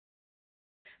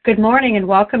Good morning and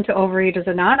welcome to Overeaters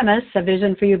Anonymous, a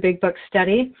Vision for You Big Book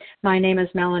study. My name is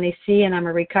Melanie C. and I'm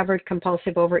a recovered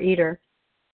compulsive overeater.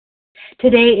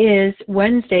 Today is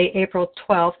Wednesday, April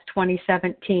 12th,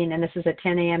 2017, and this is a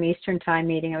 10 a.m. Eastern Time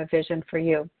meeting of A Vision for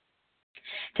You.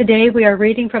 Today we are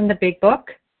reading from the Big Book,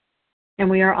 and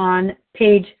we are on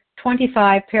page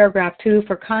 25, paragraph 2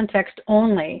 for context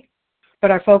only, but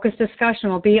our focus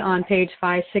discussion will be on page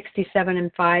 567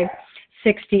 and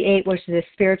 568, which is the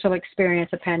Spiritual Experience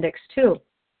Appendix 2.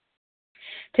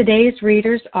 Today's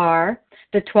readers are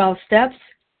the 12 Steps,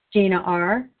 Gina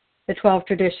R., the 12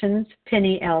 Traditions,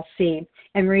 Penny L.C.,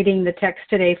 and reading the text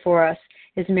today for us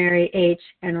is Mary H.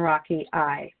 and Rocky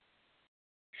I.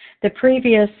 The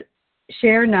previous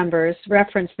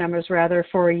reference numbers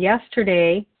for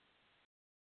yesterday,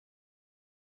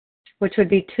 which would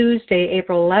be Tuesday,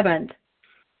 April 11th,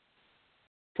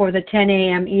 for the 10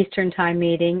 a.m. Eastern Time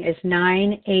meeting is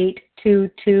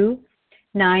 9822,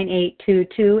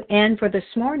 9822, and for this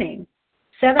morning,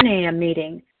 7 a.m.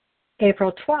 meeting,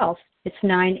 April 12th, it's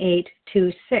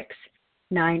 9826,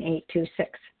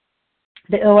 9826.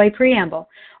 The OA Preamble.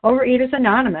 Overeaters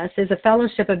Anonymous is a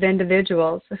fellowship of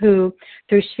individuals who,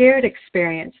 through shared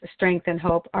experience, strength, and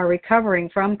hope, are recovering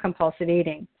from compulsive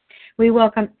eating. We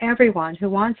welcome everyone who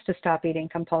wants to stop eating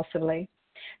compulsively.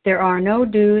 There are no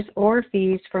dues or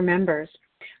fees for members.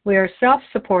 We are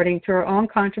self-supporting through our own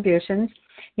contributions,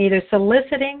 neither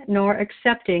soliciting nor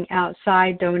accepting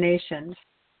outside donations.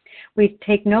 We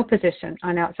take no position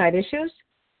on outside issues.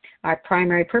 Our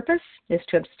primary purpose is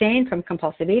to abstain from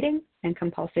compulsive eating and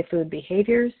compulsive food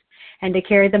behaviors and to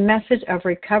carry the message of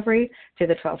recovery through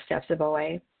the 12 steps of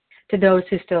OA to those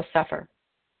who still suffer.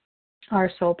 Our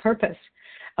sole purpose.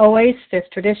 OA's fifth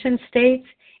tradition states,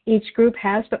 each group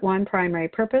has but one primary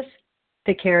purpose,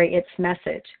 to carry its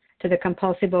message to the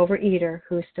compulsive overeater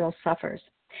who still suffers.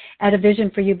 At A Vision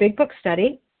for You Big Book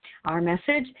study, our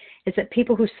message is that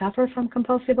people who suffer from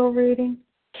compulsive overeating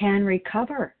can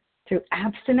recover through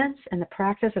abstinence and the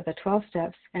practice of the 12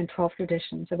 steps and 12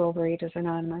 traditions of Overeaters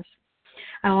Anonymous.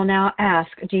 I will now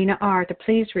ask Gina R. to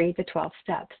please read the 12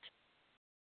 steps.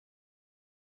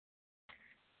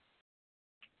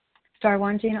 Star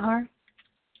 1, Gina R.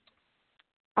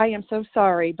 I am so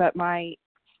sorry, but my,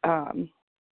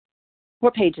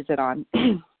 what page is it on?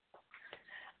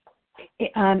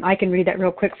 I can read that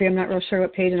real quick for you. I'm not real sure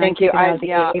what page. Thank you.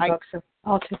 Book, so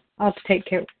I'll take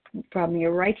care from you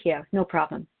right here. No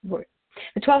problem. The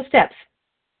 12 steps.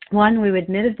 1, we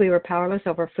admitted we were powerless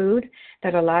over food,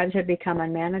 that our lives had become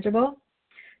unmanageable.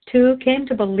 2, came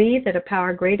to believe that a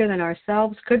power greater than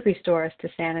ourselves could restore us to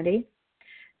sanity.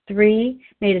 3,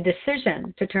 made a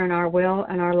decision to turn our will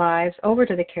and our lives over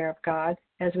to the care of God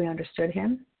as we understood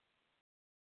Him.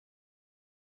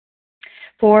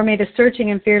 4, made a searching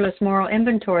and fearless moral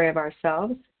inventory of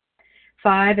ourselves.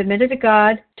 5, admitted to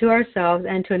God, to ourselves,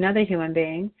 and to another human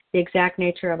being the exact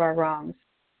nature of our wrongs.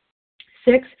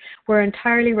 6, we're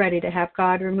entirely ready to have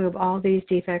God remove all these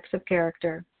defects of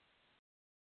character.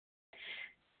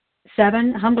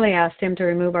 7, humbly asked Him to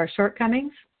remove our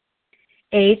shortcomings.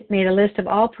 8, made a list of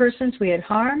all persons we had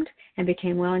harmed and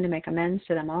became willing to make amends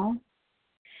to them all.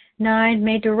 9,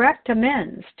 made direct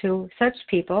amends to such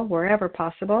people wherever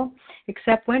possible,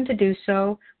 except when to do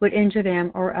so would injure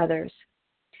them or others.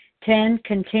 10,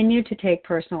 continued to take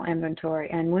personal inventory,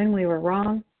 and when we were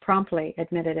wrong, promptly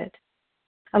admitted it.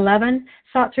 11,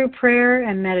 sought through prayer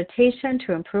and meditation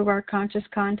to improve our conscious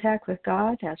contact with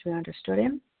God as we understood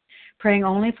Him, praying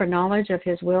only for knowledge of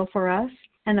His will for us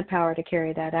and the power to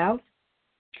carry that out.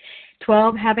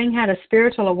 12, having had a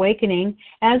spiritual awakening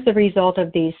as the result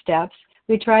of these steps,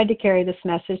 we tried to carry this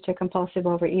message to compulsive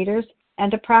overeaters and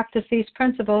to practice these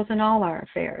principles in all our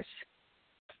affairs.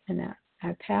 And that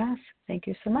I pass. Thank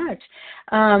you so much.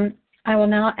 I will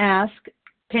now ask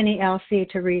Penny L.C.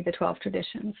 to read the 12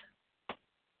 traditions.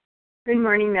 Good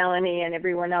morning, Melanie, and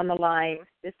everyone on the line.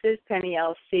 This is Penny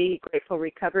L.C., grateful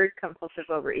recovered compulsive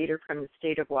overeater from the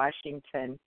state of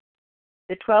Washington.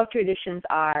 The 12 traditions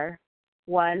are: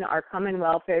 1, our common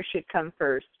welfare should come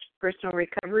first. Personal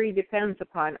recovery depends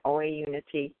upon OA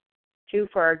unity. 2,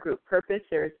 for our group purpose,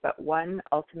 there is but one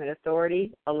ultimate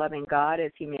authority, a loving God,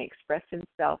 as He may express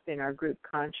Himself in our group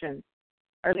conscience.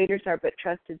 Our leaders are but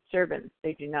trusted servants.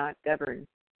 They do not govern.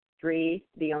 3,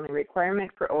 the only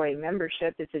requirement for OA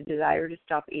membership is a desire to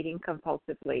stop eating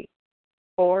compulsively.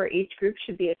 4, each group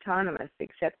should be autonomous,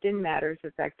 except in matters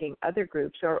affecting other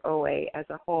groups or OA as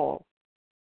a whole.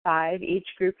 5, each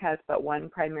group has but one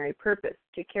primary purpose,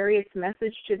 to carry its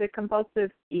message to the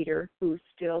compulsive eater who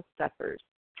still suffers.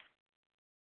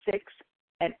 6,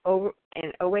 an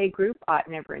OA group ought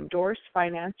never endorse,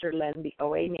 finance, or lend the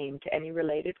OA name to any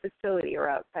related facility or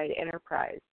outside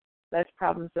enterprise. less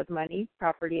problems of money,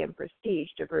 property, and prestige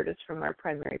divert us from our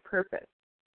primary purpose.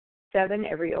 7,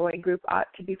 every OA group ought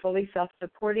to be fully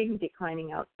self-supporting,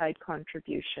 declining outside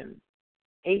contributions.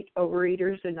 8,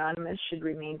 Overeaters Anonymous should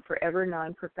remain forever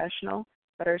non-professional,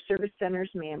 but our service centers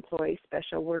may employ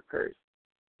special workers.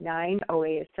 9,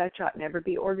 OA as such ought never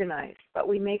be organized, but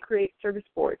we may create service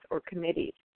boards or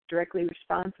committees directly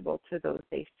responsible to those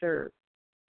they serve.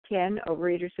 10,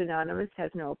 Overeaters Anonymous has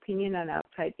no opinion on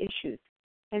outside issues,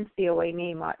 hence the OA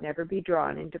name ought never be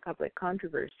drawn into public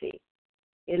controversy.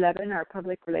 11, our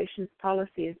public relations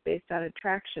policy is based on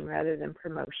attraction rather than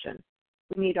promotion.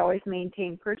 We need always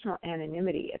maintain personal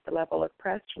anonymity at the level of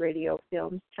press, radio,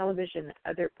 films, television, and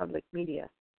other public media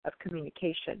of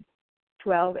communication.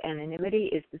 12, anonymity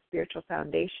is the spiritual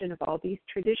foundation of all these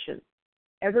traditions,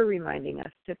 ever reminding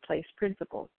us to place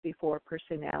principles before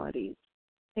personalities.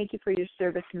 Thank you for your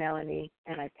service, Melanie,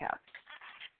 and I pass.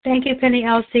 Thank you, Penny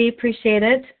Elsie. Appreciate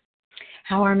it.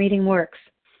 How our meeting works.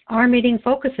 Our meeting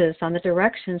focuses on the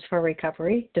directions for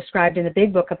recovery described in the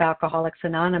Big Book of Alcoholics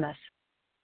Anonymous.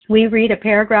 We read a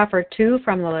paragraph or two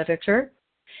from the literature,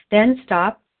 then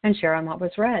stop and share on what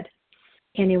was read.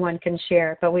 Anyone can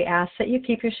share, but we ask that you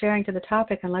keep your sharing to the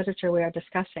topic and literature we are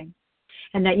discussing,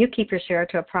 and that you keep your share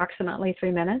to approximately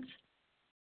 3 minutes.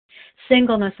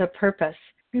 Singleness of purpose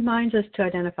reminds us to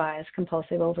identify as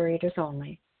compulsive overeaters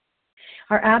only.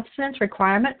 Our abstinence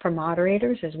requirement for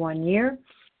moderators is 1 year,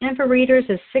 and for readers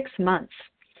is 6 months.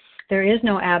 There is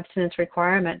no abstinence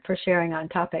requirement for sharing on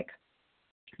topic.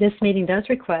 This meeting does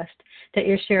request that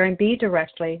your sharing be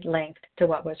directly linked to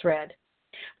what was read.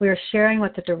 We are sharing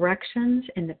what the directions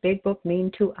in the Big Book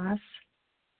mean to us.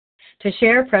 To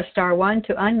share, press star 1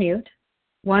 to unmute.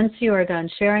 Once you are done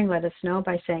sharing, let us know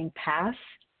by saying pass.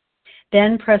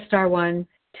 Then press star 1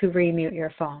 to remute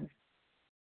your phone.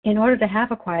 In order to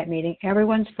have a quiet meeting,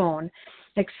 everyone's phone,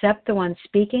 except the one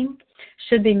speaking,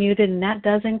 should be muted, and that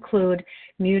does include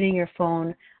muting your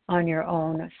phone on your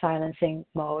own silencing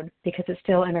mode because it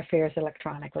still interferes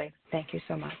electronically. Thank you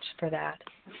so much for that.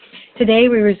 Today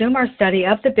we resume our study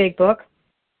of the Big Book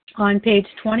on page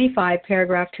 25,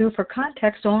 paragraph 2 for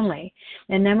context only,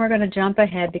 and then we're going to jump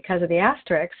ahead because of the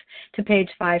asterisks to page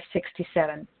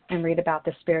 567 and read about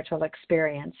the spiritual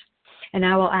experience. And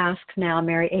I will ask now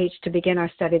Mary H. to begin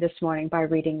our study this morning by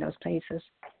reading those places.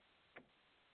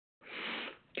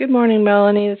 Good morning,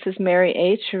 Melanie. This is Mary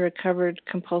H., a recovered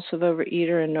compulsive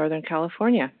overeater in Northern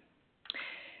California.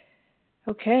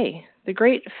 Okay, the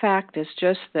great fact is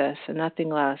just this and nothing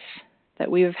less,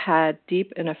 that we have had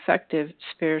deep and effective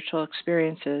spiritual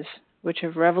experiences which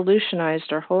have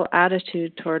revolutionized our whole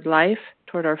attitude toward life,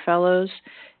 toward our fellows,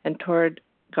 and toward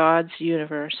God's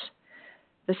universe.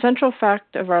 The central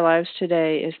fact of our lives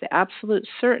today is the absolute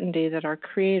certainty that our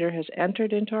Creator has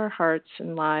entered into our hearts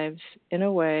and lives in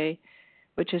a way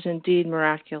which is indeed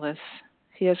miraculous.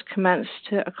 He has commenced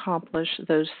to accomplish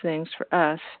those things for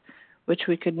us which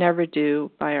we could never do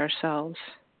by ourselves.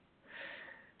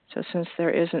 So since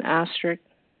there is an asterisk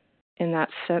in that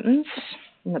sentence,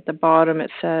 and at the bottom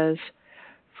it says,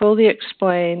 fully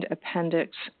explained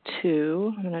Appendix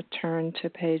 2. I'm going to turn to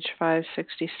page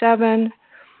 567.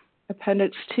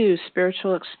 Appendix 2,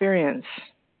 Spiritual Experience.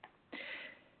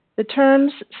 The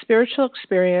terms spiritual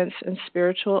experience and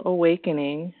spiritual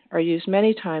awakening are used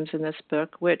many times in this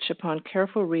book, which, upon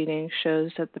careful reading,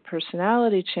 shows that the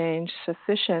personality change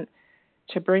sufficient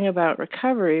to bring about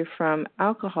recovery from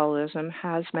alcoholism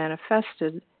has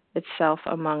manifested itself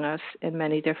among us in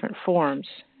many different forms.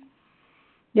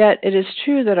 Yet it is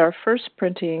true that our first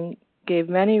printing gave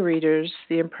many readers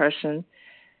the impression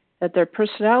that their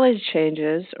personality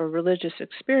changes or religious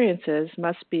experiences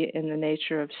must be in the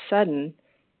nature of sudden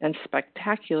and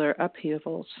spectacular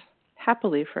upheavals.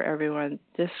 Happily for everyone,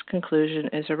 this conclusion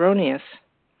is erroneous.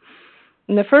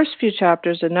 In the first few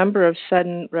chapters, a number of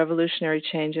sudden revolutionary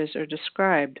changes are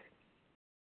described.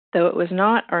 Though it was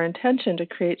not our intention to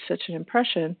create such an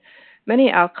impression, many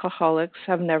alcoholics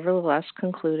have nevertheless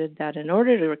concluded that in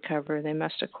order to recover, they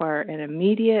must acquire an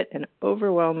immediate and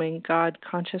overwhelming God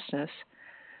consciousness,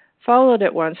 followed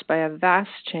at once by a vast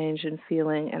change in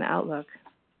feeling and outlook.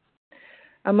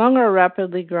 Among our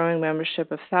rapidly growing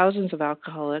membership of thousands of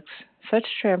alcoholics, such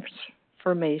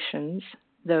transformations,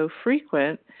 though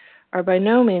frequent, are by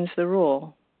no means the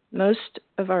rule. Most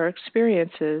of our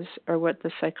experiences are what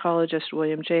the psychologist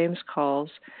William James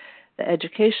calls the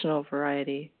educational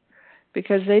variety,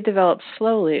 because they develop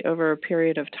slowly over a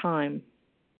period of time.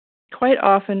 Quite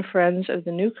often, friends of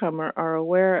the newcomer are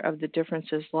aware of the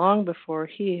differences long before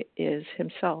he is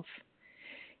himself.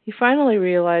 He finally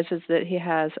realizes that he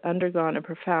has undergone a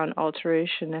profound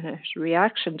alteration in his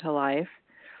reaction to life,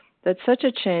 that such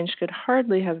a change could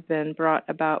hardly have been brought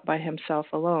about by himself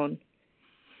alone.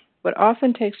 What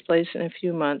often takes place in a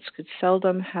few months could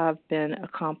seldom have been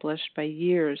accomplished by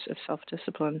years of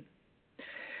self-discipline.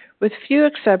 With few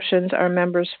exceptions, our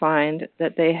members find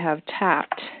that they have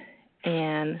tapped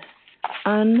an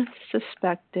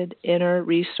unsuspected inner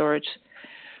resource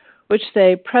which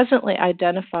they presently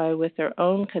identify with their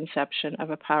own conception of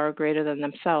a power greater than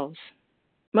themselves.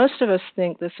 Most of us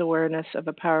think this awareness of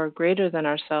a power greater than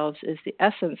ourselves is the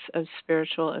essence of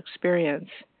spiritual experience.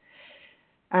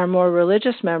 Our more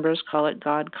religious members call it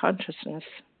God consciousness.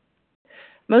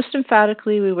 Most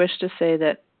emphatically, we wish to say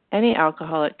that any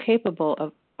alcoholic capable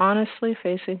of honestly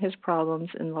facing his problems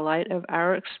in the light of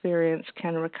our experience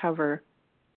can recover,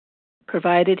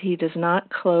 provided he does not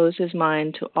close his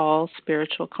mind to all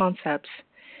spiritual concepts.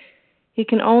 He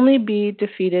can only be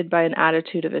defeated by an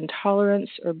attitude of intolerance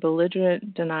or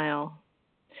belligerent denial.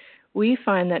 We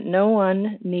find that no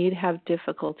one need have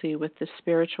difficulty with the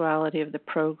spirituality of the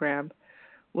program.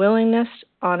 Willingness,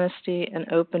 honesty,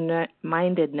 and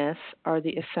open-mindedness are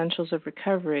the essentials of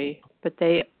recovery, but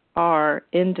they are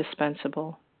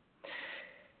indispensable.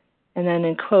 And then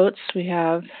in quotes we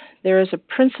have, there is a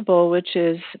principle which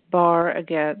is bar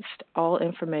against all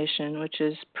information, which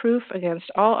is proof against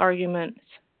all arguments,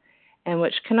 and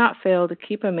which cannot fail to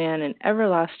keep a man in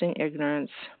everlasting ignorance.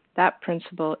 That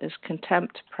principle is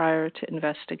contempt prior to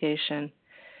investigation,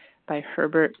 by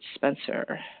Herbert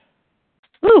Spencer.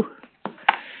 Woo!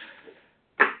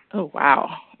 Oh, wow.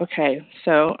 Okay,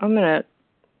 so I'm going to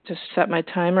just set my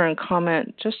timer and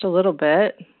comment just a little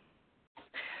bit.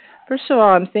 First of all,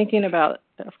 I'm thinking about,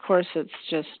 of course, it's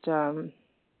just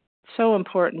so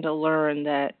important to learn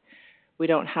that we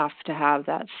don't have to have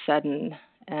that sudden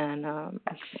and,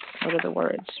 what are the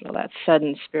words? Well, that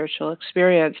sudden spiritual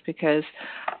experience, because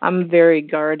I'm very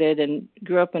guarded and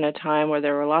grew up in a time where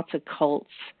there were lots of cults.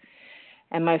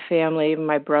 And my family, even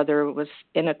my brother, was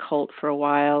in a cult for a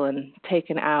while and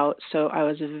taken out. So I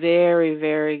was very,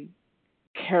 very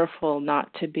careful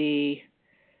not to be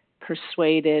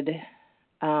persuaded,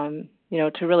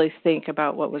 to really think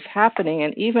about what was happening.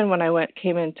 And even when I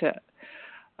came into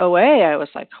OA, I was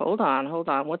like, hold on,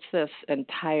 what's this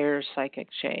entire psychic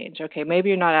change? Okay, maybe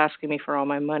you're not asking me for all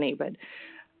my money, but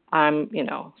I'm,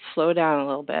 slow down a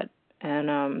little bit.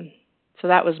 And so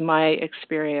that was my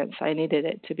experience. I needed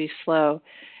it to be slow.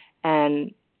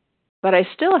 But I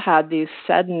still had these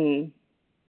sudden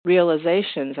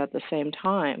realizations at the same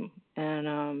time.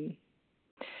 And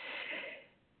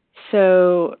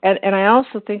and I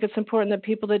also think it's important that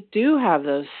people that do have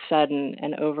those sudden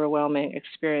and overwhelming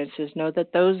experiences know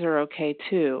that those are okay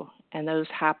too, and those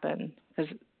happen, because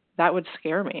that would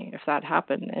scare me if that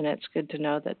happened. And it's good to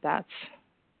know that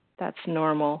that's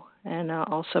normal and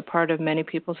also part of many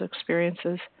people's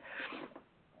experiences.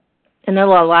 And then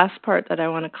the last part that I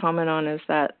want to comment on is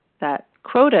that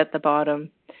quote at the bottom,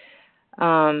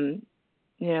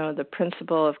 the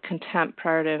principle of contempt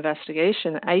prior to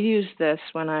investigation. I used this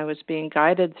when I was being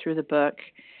guided through the book.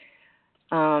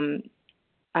 I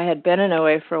had been in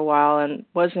OA for a while and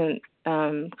wasn't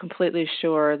completely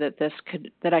sure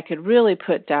that I could really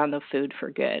put down the food for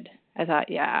good. I thought,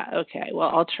 yeah, okay, well,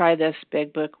 I'll try this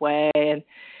big book way, and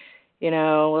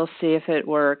we'll see if it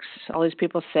works. All these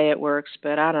people say it works,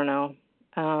 but I don't know.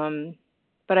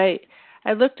 But I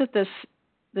looked at this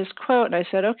quote and I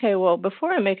said, okay, well,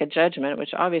 before I make a judgment, which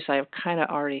obviously I kind of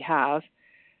already have,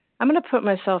 I'm going to put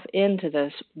myself into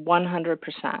this 100%.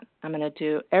 I'm going to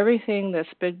do everything this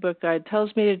big book guide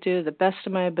tells me to do, the best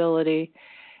of my ability,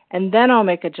 and then I'll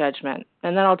make a judgment,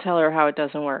 and then I'll tell her how it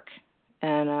doesn't work.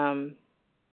 And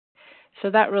so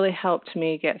that really helped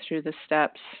me get through the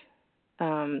steps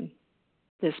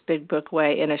this big book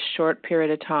way in a short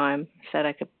period of time. I said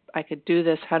I could do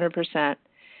this 100%.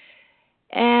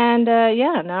 And,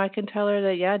 now I can tell her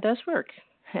that, it does work.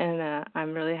 And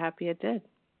I'm really happy it did.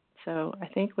 So I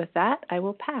think with that, I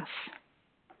will pass.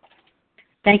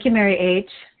 Thank you, Mary H.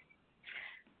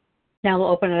 Now we'll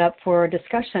open it up for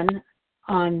discussion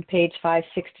on page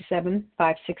 567,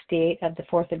 568 of the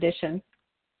 4th edition,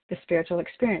 The Spiritual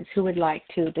Experience. Who would like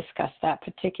to discuss that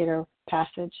particular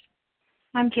passage?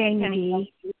 I'm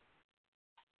Jamie B.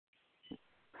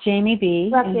 Jamie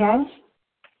B. Yes.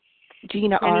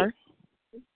 Gina R.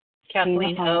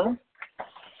 Kathleen O.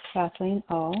 Kathleen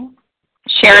O.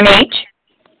 Sharon H.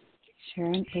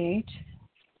 Sharon H.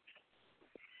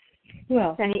 Who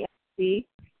else? Penny L.C.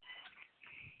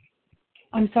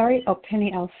 I'm sorry? Oh,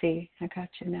 Penny L.C. I got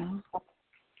you now.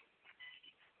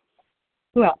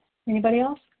 Who else? Anybody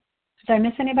else? Did I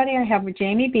miss anybody? I have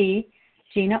Jamie B.,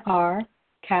 Gina R.,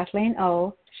 Kathleen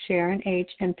O., Sharon H.,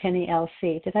 and Penny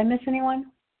L.C. Did I miss anyone?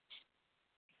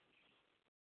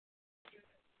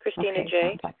 Christina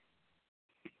J.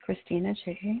 Christina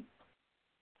J.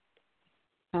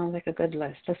 Sounds like a good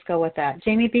list. Let's go with that.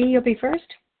 Jamie B., you'll be first.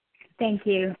 Thank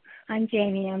you. I'm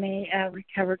Jamie. I'm a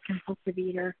recovered compulsive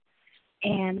eater.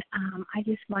 And I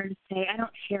just wanted to say I don't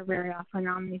share very often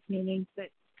on these meetings, but,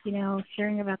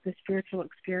 sharing about the spiritual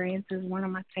experience is one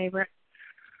of my favorite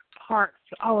parts.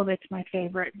 All of it's my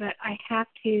favorite. But I have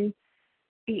to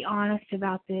be honest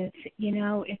about this.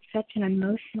 It's such an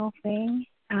emotional thing.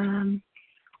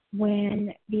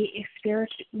 When the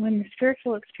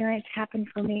spiritual experience happened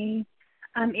for me,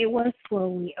 it was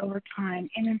slowly over time.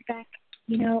 And in fact,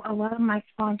 a lot of my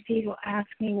sponsees will ask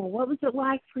me, well, what was it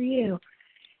like for you?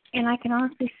 And I can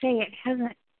honestly say it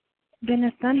hasn't been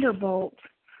a thunderbolt.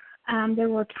 There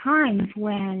were times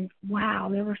when,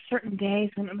 there were certain days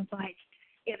when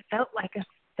it felt like a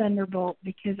thunderbolt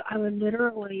because I would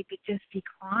literally just be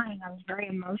crying. I was very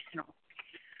emotional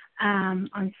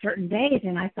on certain days,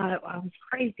 and I thought I was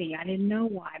crazy. I didn't know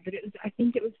why, but I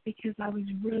think it was because I was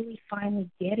really finally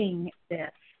getting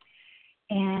this,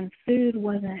 and food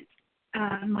wasn't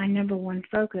my number one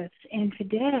focus. And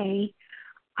today,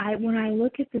 when I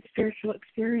look at the spiritual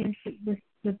experience,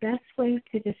 the best way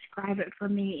to describe it for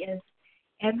me is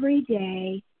every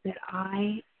day that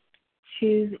I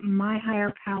choose my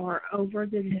higher power over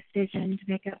the decision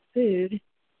to make up food,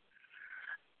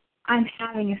 I'm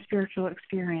having a spiritual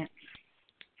experience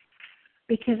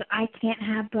because I can't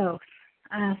have both.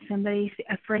 A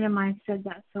friend of mine said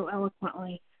that so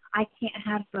eloquently. I can't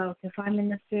have both. If I'm in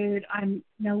the food, I'm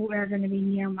nowhere going to be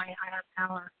near my higher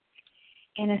power.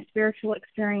 And a spiritual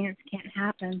experience can't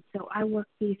happen. So I work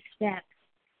these steps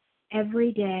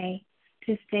every day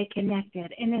to stay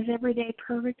connected. And is every day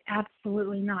perfect?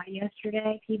 Absolutely not.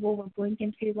 Yesterday, people were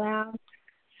blinking too loud.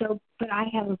 But I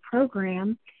have a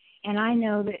program, and I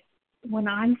know that when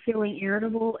I'm feeling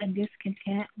irritable and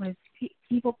discontent with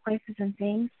people, places, and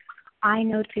things, I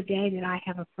know today that I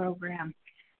have a program.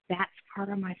 That's part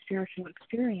of my spiritual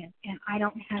experience, and I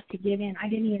don't have to give in. I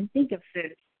didn't even think of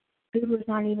food. Food was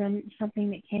not even something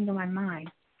that came to my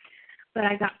mind. But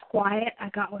I got quiet. I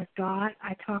got with God.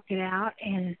 I talked it out,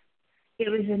 and it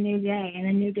was a new day, and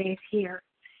a new day is here.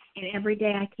 And every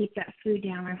day I keep that food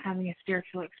down, I'm having a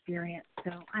spiritual experience.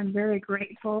 So I'm very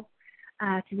grateful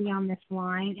to be on this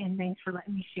line, and thanks for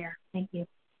letting me share. Thank you.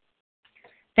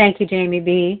 Thank you, Jamie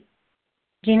B.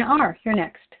 Gina R., you're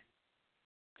next.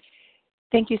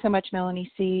 Thank you so much,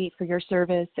 Melanie C., for your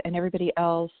service and everybody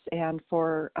else, and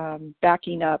for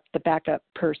backing up the backup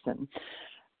person.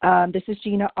 This is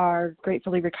Gina R.,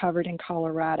 gratefully recovered in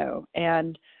Colorado.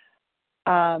 And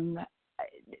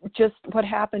just what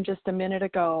happened just a minute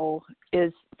ago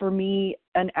is, for me,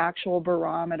 an actual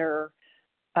barometer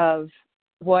of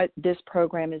what this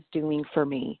program is doing for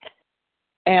me.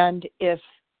 And if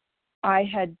I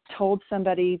had told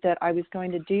somebody that I was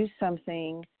going to do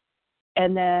something,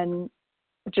 and then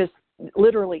just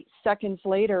literally seconds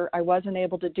later I wasn't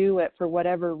able to do it for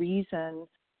whatever reason,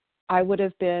 I would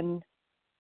have been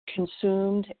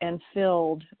consumed and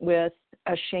filled with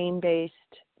a shame-based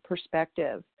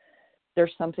perspective.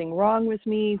 There's something wrong with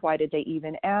me. Why did they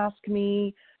even ask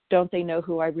me? Don't they know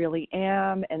who I really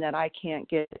am, and that I can't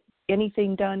get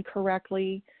anything done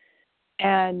correctly?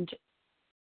 And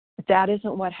that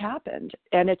isn't what happened.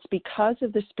 And it's because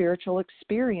of the spiritual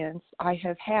experience I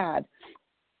have had.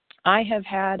 I have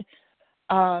had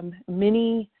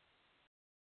many,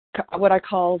 what I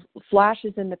call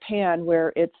flashes in the pan,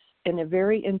 where it's in a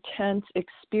very intense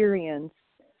experience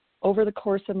over the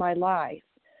course of my life.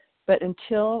 But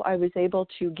until I was able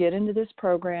to get into this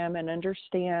program and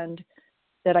understand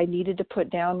that I needed to put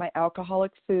down my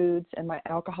alcoholic foods and my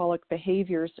alcoholic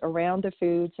behaviors around the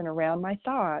foods and around my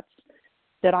thoughts,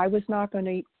 that I was not going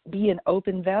to be an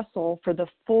open vessel for the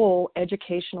full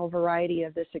educational variety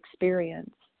of this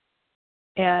experience.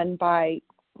 And by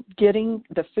getting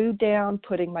the food down,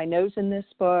 putting my nose in this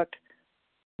book,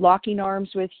 locking arms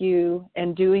with you,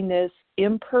 and doing this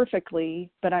imperfectly,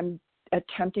 but I'm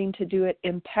attempting to do it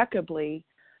impeccably,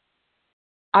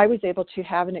 I was able to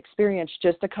have an experience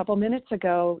just a couple minutes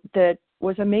ago that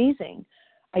was amazing.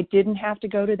 I didn't have to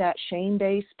go to that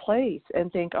shame-based place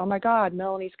and think, oh my God,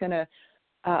 Melanie's going to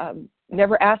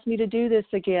never ask me to do this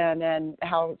again, and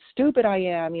how stupid I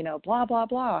am, blah, blah,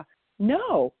 blah.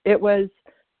 No,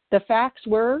 the facts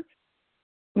were,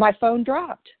 my phone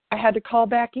dropped. I had to call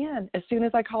back in. As soon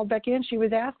as I called back in, she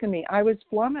was asking me. I was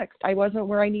flummoxed. I wasn't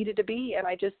where I needed to be, and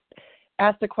I just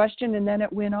asked the question, and then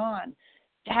it went on.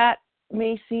 That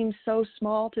may seem so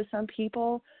small to some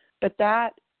people, but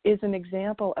that is an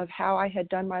example of how I had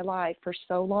done my life for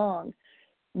so long,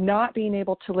 not being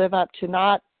able to live up to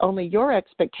not only your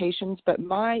expectations, but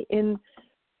my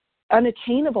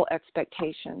unattainable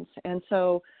expectations. And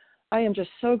so I am just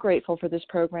so grateful for this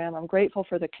program. I'm grateful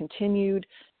for the continued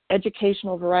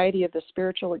educational variety of the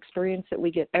spiritual experience that we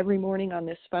get every morning on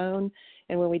this phone,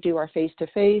 and when we do our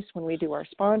face-to-face, when we do our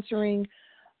sponsoring.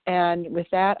 And with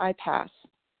that, I pass.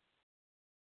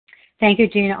 Thank you,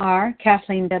 Gina R.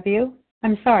 Kathleen W.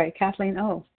 I'm sorry, Kathleen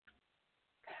O.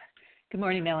 Good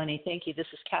morning, Melanie. Thank you. This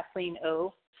is Kathleen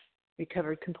O.,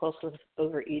 recovered compulsive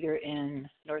overeater in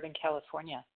Northern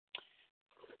California.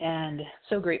 And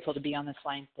so grateful to be on this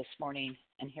line this morning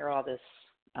and hear all this,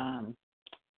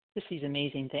 just these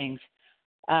amazing things.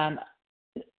 I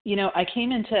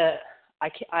came into,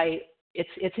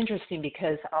 it's interesting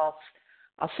because I'll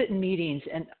sit in meetings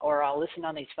or I'll listen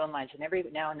on these phone lines, and every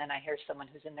now and then I hear someone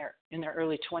who's in their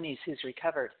early 20s who's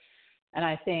recovered. And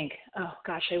I think, oh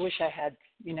gosh, I wish I had,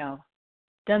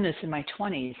 done this in my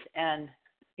 20s. And,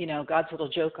 God's little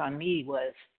joke on me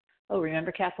was, oh,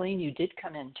 remember, Kathleen, you did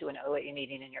come into an OA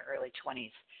meeting in your early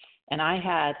 20s. And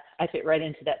I fit right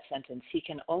into that sentence. He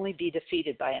can only be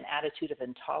defeated by an attitude of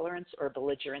intolerance or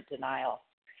belligerent denial.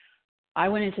 I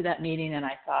went into that meeting and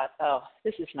I thought, oh,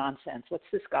 this is nonsense. What's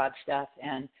this God stuff?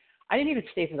 And I didn't even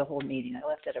stay for the whole meeting. I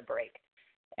left at a break.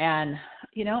 And,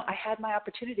 I had my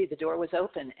opportunity. The door was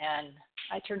open and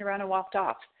I turned around and walked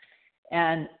off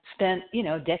and spent,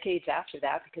 decades after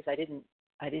that, because I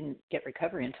didn't get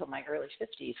recovery until my early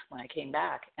 50s when I came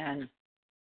back. And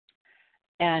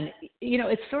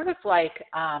it's sort of like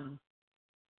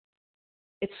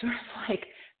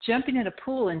jumping in a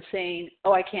pool and saying,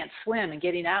 oh, I can't swim, and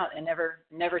getting out and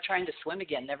never trying to swim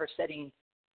again, never setting,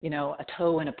 a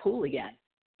toe in a pool again,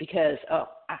 because,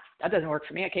 that doesn't work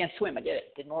for me. I can't swim. I did it.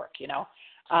 It didn't work,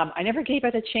 I never gave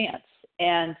it a chance.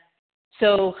 And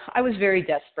so I was very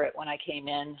desperate when I came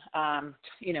in,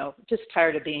 just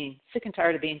sick and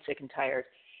tired of being sick and tired.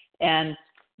 And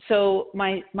so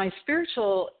my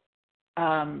spiritual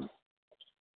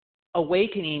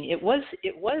awakening,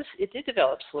 it did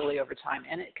develop slowly over time,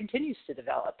 and it continues to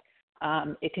develop.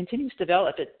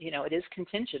 It is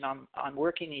contingent on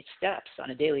working these steps on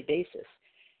a daily basis.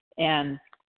 And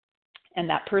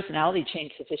that personality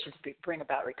change sufficient to bring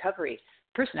about recovery.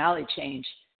 Personality change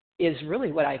is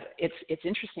really it's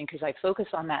interesting because I focus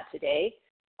on that today.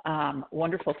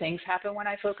 Wonderful things happen when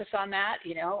I focus on that.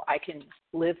 I can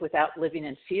live without living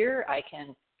in fear. I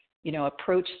can,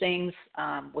 approach things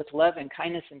with love and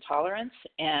kindness and tolerance.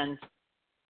 And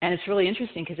it's really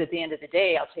interesting because at the end of the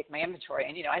day, I'll take my inventory,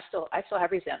 and, I still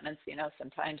have resentments,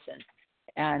 sometimes,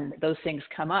 and those things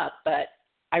come up. But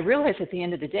I realize at the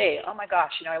end of the day, oh my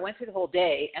gosh, I went through the whole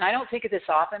day, and I don't think of this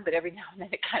often, but every now and then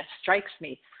it kind of strikes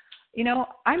me.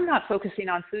 I'm not focusing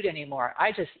on food anymore.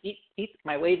 I just eat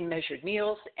my weighed and measured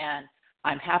meals, and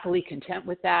I'm happily content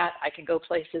with that. I can go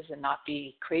places and not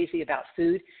be crazy about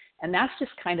food. And that's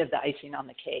just kind of the icing on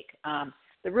the cake.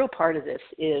 The real part of this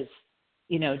is,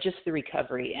 just the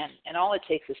recovery. And all it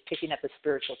takes is picking up a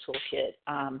spiritual toolkit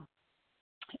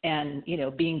and,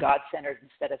 being God-centered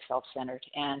instead of self-centered.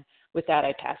 And with that,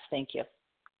 I pass. Thank you.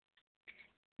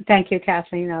 Thank you,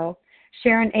 Kathleen O.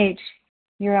 Sharon H.,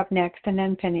 you're up next, and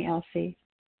then Penny L.C.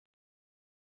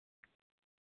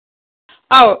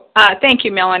 Thank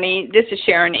you, Melanie. This is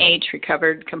Sharon H.,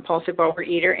 recovered compulsive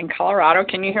overeater in Colorado.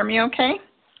 Can you hear me okay?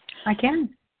 I can.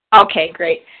 Okay,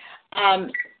 great.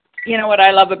 What I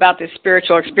love about this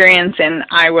spiritual experience, and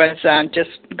I was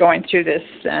just going through this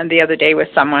the other day with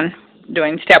someone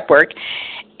doing step work,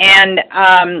 and,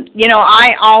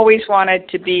 I always wanted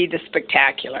to be the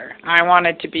spectacular. I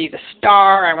wanted to be the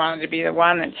star. I wanted to be the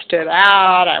one that stood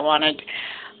out.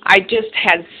 I just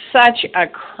had such a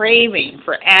craving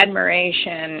for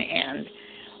admiration and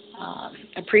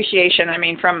appreciation. I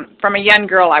mean, from a young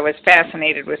girl, I was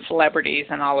fascinated with celebrities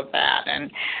and all of that.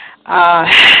 And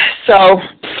so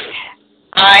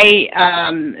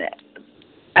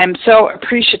I'm so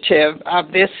appreciative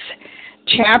of this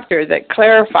chapter that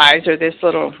clarifies, or this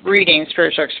little reading,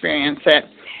 spiritual experience, that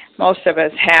most of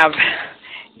us have,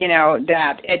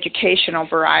 that educational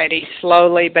variety.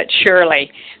 Slowly but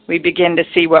surely we begin to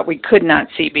see what we could not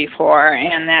see before,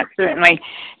 and that certainly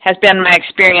has been my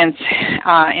experience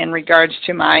in regards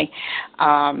to my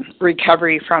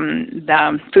recovery from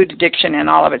the food addiction and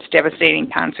all of its devastating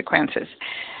consequences.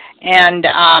 And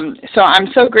so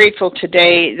I'm so grateful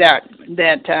today that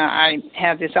I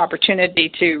have this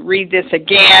opportunity to read this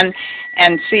again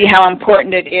and see how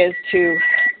important it is to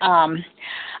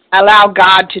allow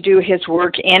God to do His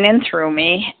work in and through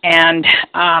me, and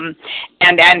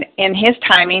in His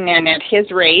timing and at His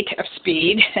rate of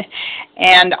speed.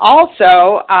 And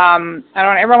also, I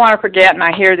don't ever want to forget, and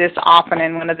I hear this often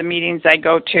in one of the meetings I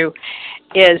go to,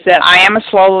 is that I am a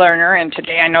slow learner, and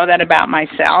today I know that about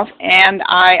myself, and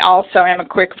I also am a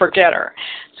quick forgetter.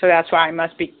 So that's why I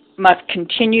must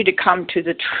continue to come to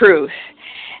the truth,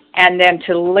 and then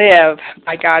to live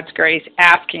by God's grace,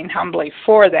 asking humbly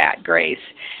for that grace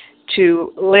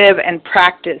to live and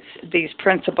practice these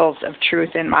principles of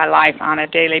truth in my life on a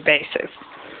daily basis.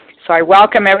 So I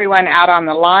welcome everyone out on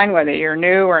the line, whether you're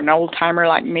new or an old-timer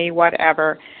like me,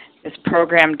 whatever. This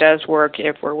program does work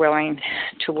if we're willing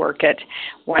to work it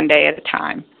one day at a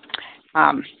time.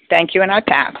 Thank you, and I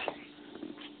pass.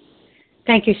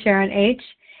 Thank you, Sharon H.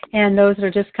 And those that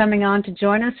are just coming on to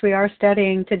join us, we are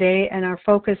studying today, and our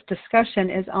focused discussion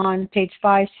is on page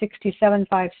 567,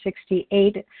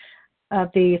 568 of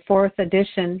the 4th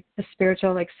edition, The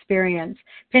Spiritual Experience.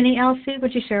 Penny Elsie,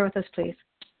 would you share with us, please?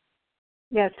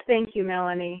 Yes, thank you,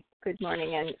 Melanie. Good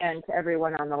morning, and to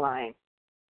everyone on the line.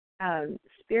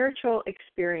 Spiritual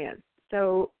experience.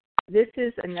 So this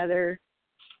is another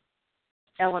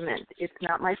element. It's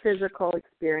not my physical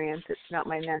experience. It's not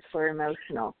my mental or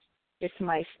emotional. It's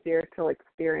my spiritual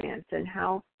experience. And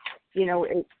how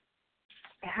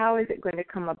is it going to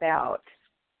come about?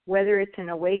 Whether it's an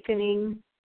awakening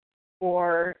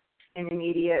or an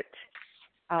immediate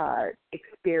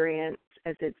experience,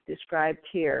 as it's described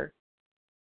here,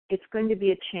 it's going to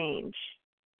be a change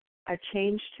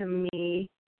to me,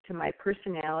 to my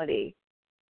personality.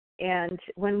 And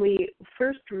when we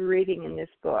first were reading in this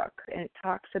book, and it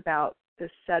talks about the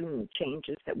sudden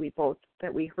changes that we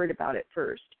heard about at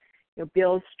first,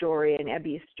 Bill's story and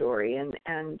Ebby's story,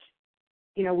 and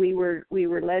we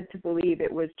were led to believe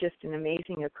it was just an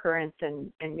amazing occurrence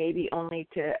and maybe only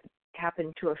to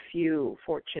happen to a few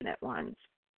fortunate ones.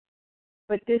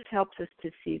 But this helps us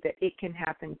to see that it can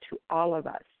happen to all of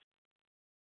us.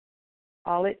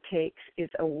 All it takes is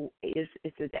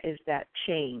that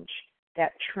change,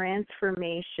 that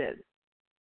transformation,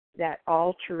 that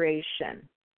alteration.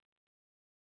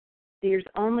 There's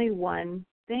only one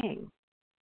thing,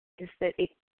 is that it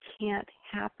can't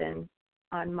happen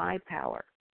on my power.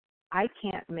 I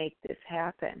can't make this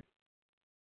happen.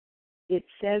 It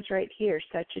says right here,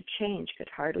 such a change could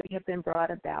hardly have been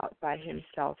brought about by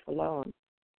himself alone.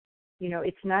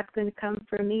 It's not going to come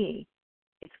from me.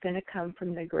 It's going to come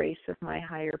from the grace of my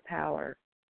higher power.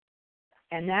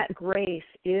 And that grace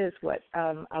is what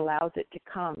allows it to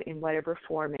come in whatever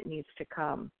form it needs to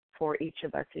come for each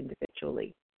of us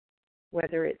individually,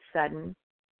 whether it's sudden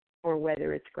or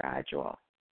whether it's gradual.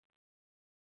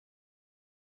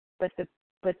 But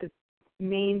the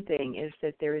main thing is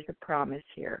that there is a promise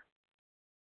here.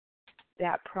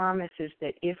 That promise is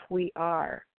that if we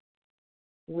are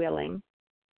willing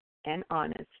and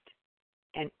honest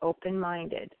and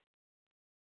open-minded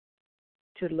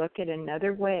to look at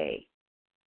another way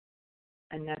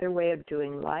of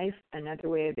doing life, another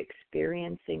way of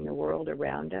experiencing the world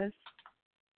around us,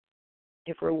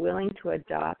 if we're willing to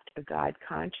adopt a God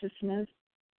consciousness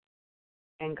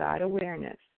and God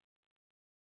awareness,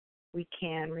 we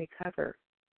can recover.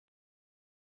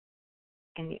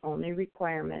 And the only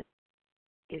requirement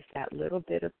is that little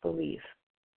bit of belief,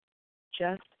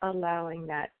 just allowing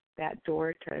that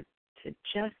door to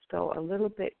just go a little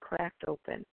bit cracked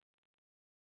open,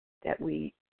 that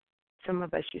some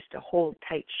of us used to hold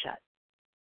tight shut.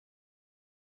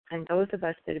 And those of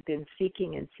us that have been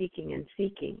seeking and seeking and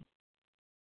seeking,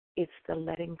 it's the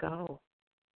letting go.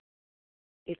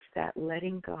 It's that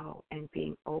letting go and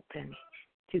being open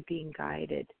to being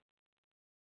guided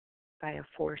by a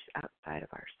force outside of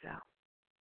ourselves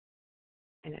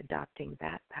and adopting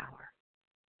that power.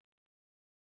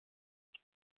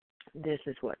 This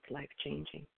is what's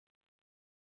life-changing.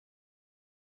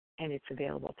 And it's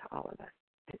available to all of us.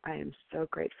 And I am so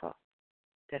grateful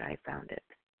that I found it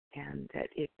and that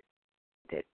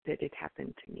it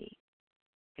happened to me.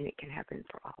 And it can happen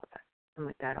for all of us. And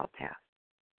with that, I'll pass.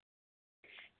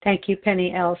 Thank you,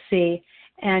 Penny L.C.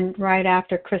 And right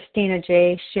after Christina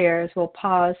J. shares, we'll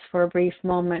pause for a brief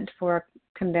moment for a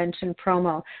convention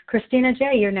promo. Christina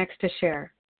J., you're next to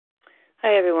share.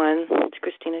 Hi, everyone. It's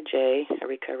Christina J., a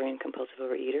recovering compulsive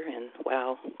overeater. And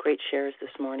wow, great shares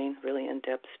this morning. Really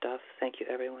in-depth stuff. Thank you,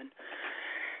 everyone.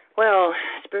 Well,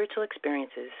 spiritual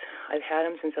experiences. I've had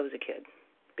them since I was a kid.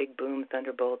 Big boom,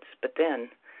 thunderbolts. But then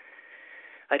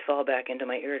I'd fall back into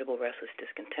my irritable, restless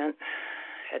discontent.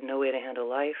 Had no way to handle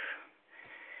life.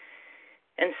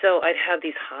 And so I'd have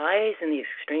these highs and these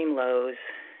extreme lows,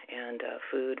 and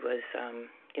food was,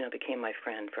 became my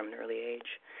friend from an early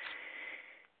age.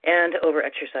 and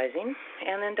over-exercising,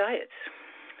 and then diets.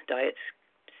 Diets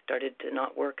started to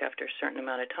not work after a certain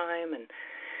amount of time, and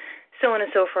so on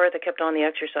and so forth. I kept on the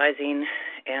exercising,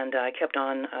 and I kept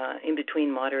on in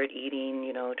between moderate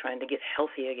eating, trying to get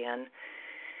healthy again.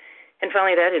 And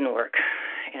finally that didn't work,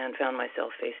 and found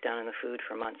myself face down in the food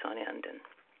for months on end. And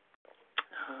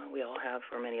we all have,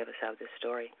 or many of us have, this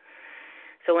story.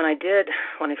 So when I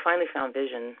finally found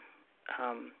vision,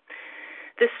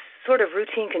 this sort of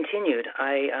routine continued.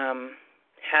 I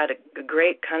had a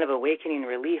great kind of awakening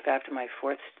relief after my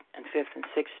 4th and 5th and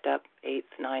 6th step, 8th,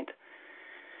 9th.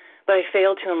 But I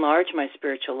failed to enlarge my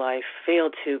spiritual life,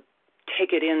 failed to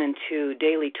take it into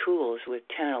daily tools with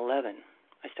 10 and 11.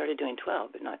 I started doing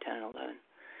 12, but not 10 and 11.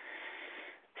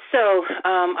 So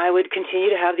I would continue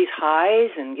to have these highs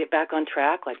and get back on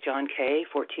track, like John Kay,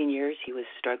 14 years, he was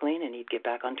struggling, and he'd get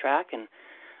back on track. And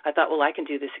I thought, well, I can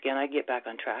do this again. I get back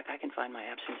on track. I can find my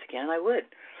absence again. I would.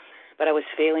 But I was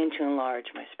failing to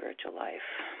enlarge my spiritual life.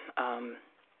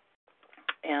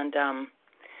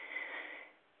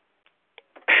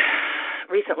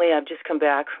 Recently I've just come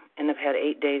back, and I've had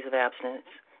 8 days of abstinence,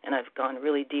 and I've gone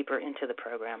really deeper into the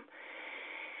program.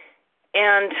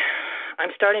 And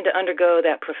I'm starting to undergo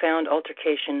that profound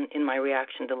altercation in my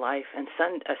reaction to life. And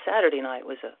Saturday night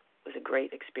was a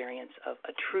great experience, of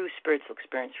a true spiritual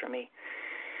experience for me.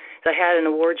 So I had an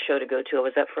award show to go to. I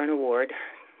was up for an award.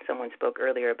 Someone spoke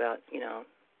earlier about,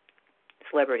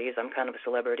 celebrities. I'm kind of a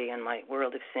celebrity in my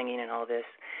world of singing and all this.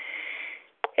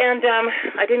 And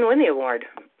I didn't win the award.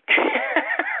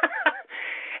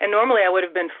 And normally I would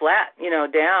have been flat,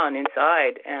 down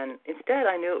inside. And instead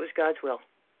I knew it was God's will.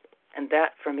 And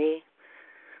that, for me,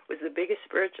 was the biggest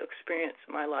spiritual experience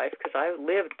of my life, because I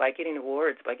lived by getting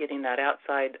awards, by getting that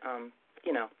outside,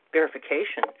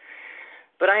 verification.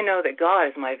 But I know that God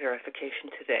is my verification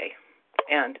today.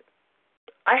 And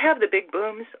I have the big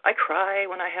booms. I cry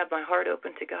when I have my heart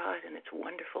open to God, and it's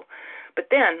wonderful. But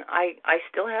then I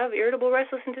still have irritable,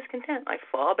 restless, and discontent. I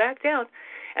fall back down.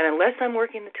 And unless I'm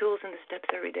working the tools and the steps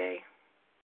every day,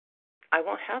 I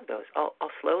won't have those.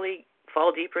 I'll slowly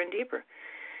fall deeper and deeper.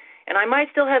 And I might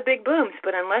still have big booms,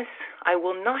 but unless I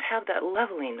will not have that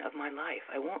leveling of my life,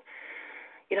 I won't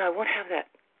have that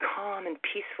calm and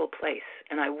peaceful place.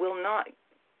 And I will not,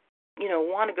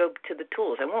 want to go to the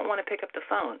tools. I won't want to pick up the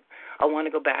phone. I'll want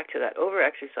to go back to that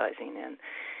over-exercising and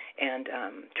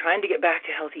trying to get back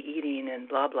to healthy eating and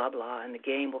blah, blah, blah, and the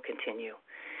game will continue.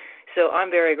 So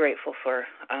I'm very grateful for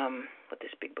what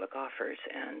this big book offers.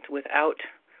 And without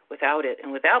it,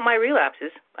 and without my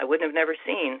relapses, I wouldn't have never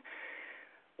seen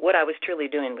what I was truly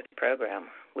doing with the program,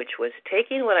 which was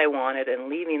taking what I wanted and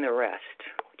leaving the rest,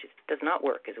 which does not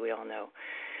work, as we all know.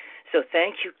 So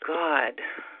thank you, God,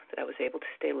 that I was able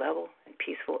to stay level and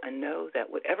peaceful and know that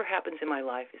whatever happens in my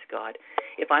life is God.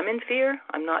 If I'm in fear,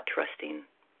 I'm not trusting.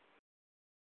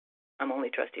 I'm only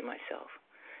trusting myself.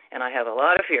 And I have a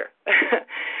lot of fear.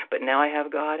 But now I have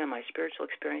God and my spiritual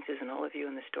experiences and all of you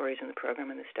and the stories in the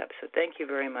program and the steps. So thank you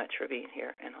very much for being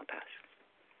here, and I'll pass.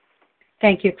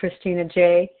 Thank you, Christina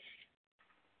J.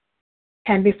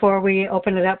 And before we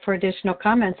open it up for additional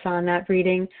comments on that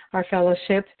reading, our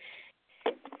fellowship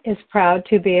is proud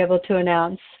to be able to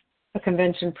announce a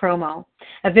convention promo.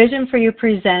 A Vision for You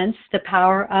presents The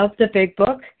Power of the Big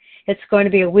Book. It's going to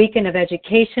be a weekend of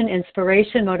education,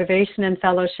 inspiration, motivation, and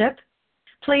fellowship.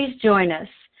 Please join us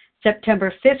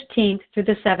September 15th through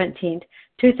the 17th,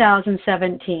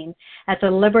 2017, at the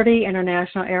Liberty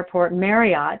International Airport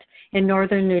Marriott in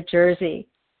northern New Jersey.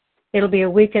 It'll be a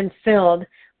weekend filled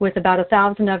with about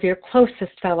 1,000 of your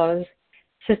closest fellows,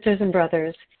 sisters and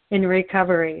brothers in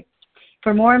recovery.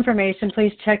 For more information,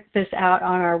 please check this out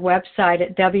on our website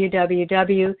at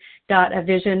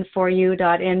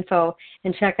www.avisionforyou.info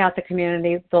and check out the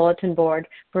community bulletin board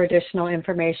for additional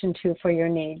information too for your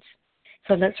needs.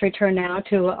 So let's return now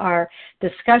to our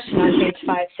discussion on page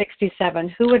 567.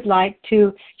 Who would like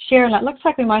to share? And it looks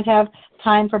like we might have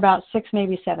time for about 6,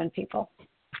 maybe 7 people.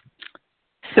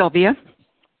 Sylvia.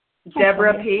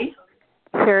 Deborah P.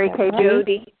 Sherry KB.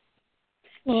 Jody.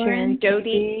 Sharon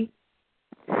Jody.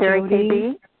 Sherry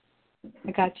KB.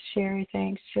 I got Sherry,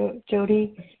 thanks.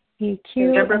 Jody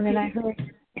EQ. Deborah and then P. I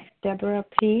heard Deborah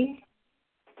P.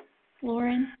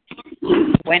 Lauren.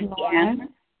 Lauren.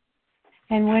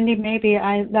 And Wendy, maybe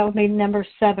that would be number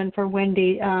 7 for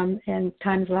Wendy. And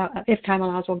if time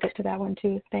allows, we'll get to that one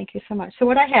too. Thank you so much. So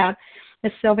what I have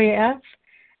is Sylvia F.,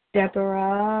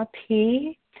 Deborah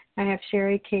P. I have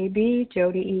Sherry KB,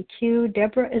 Jody EQ,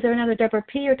 Deborah. Is there another Deborah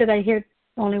P. or did I hear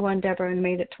only one Deborah and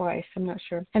made it twice? I'm not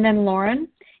sure. And then Lauren,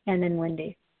 and then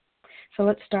Wendy. So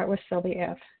let's start with Sylvia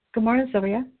F. Good morning,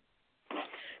 Sylvia.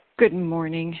 Good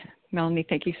morning. Melanie,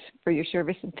 thank you for your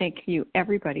service, and thank you,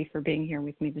 everybody, for being here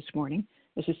with me this morning.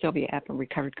 This is Sylvia Epp, a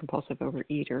recovered compulsive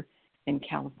overeater in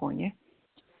California.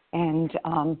 And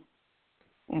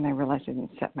I realized I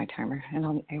didn't set my timer,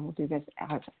 and I will do this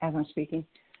as I'm speaking.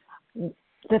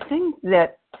 The thing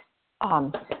that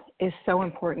is so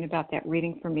important about that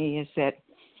reading for me is that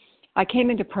I came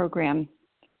into program,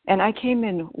 and I came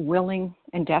in willing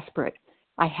and desperate.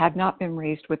 I had not been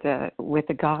raised with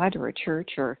a God or a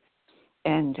church,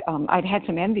 and I'd had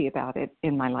some envy about it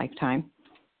in my lifetime,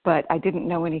 but I didn't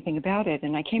know anything about it,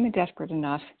 and I came in desperate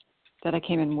enough that I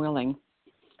came in willing,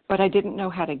 but I didn't know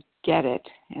how to get it,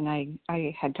 and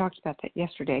I had talked about that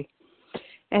yesterday.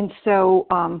 And so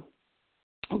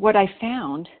what I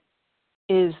found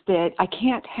is that I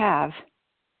can't have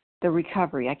the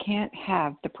recovery, I can't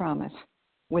have the promise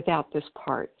without this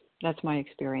part. That's my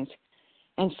experience.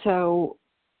 And so,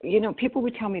 people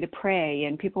would tell me to pray,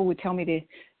 and people would tell me to,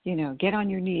 get on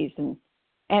your knees, and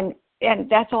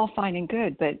that's all fine and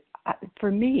good. But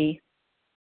for me,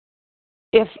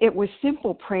 if it was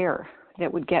simple prayer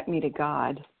that would get me to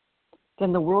God,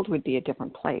 then the world would be a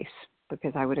different place,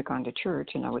 because I would have gone to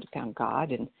church and I would have found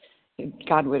God, and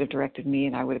God would have directed me,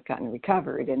 and I would have gotten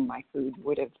recovered, and my food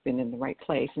would have been in the right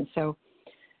place. And so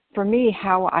for me,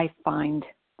 how I find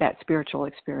that spiritual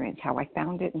experience, how I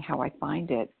found it and how I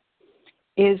find it,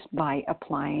 is by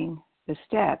applying the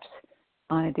steps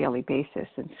on a daily basis.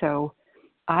 And so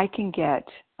I can get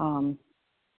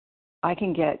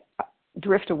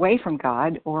drift away from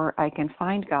God, or I can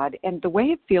find God. And the way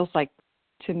it feels like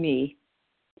to me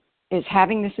is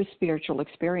having this spiritual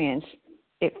experience.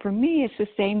 It, for me, is the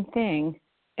same thing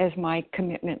as my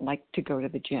commitment, like to go to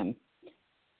the gym.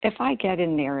 If I get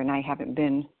in there and I haven't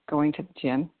been going to the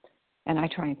gym, and I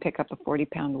try and pick up a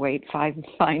 40-pound weight,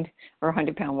 5-pound or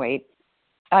 100-pound weight,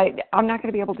 I'm not going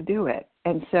to be able to do it.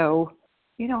 And so,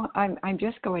 I'm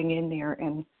just going in there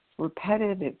and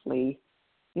repetitively,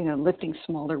 lifting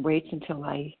smaller weights until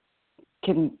I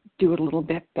can do it a little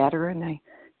bit better, and I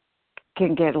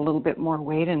can get a little bit more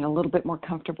weight and a little bit more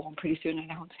comfortable, and pretty soon I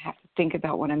don't have to think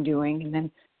about what I'm doing, and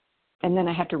then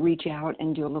I have to reach out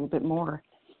and do a little bit more.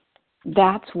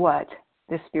 That's what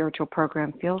this spiritual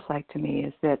program feels like to me,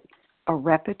 is that a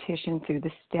repetition through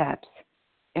the steps,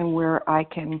 and where I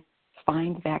can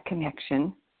find that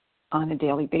connection on a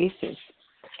daily basis.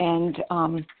 And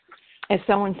as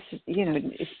someone,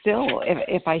 still,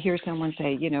 if I hear someone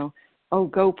say, oh,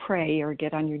 go pray or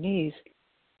get on your knees,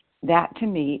 that to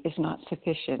me is not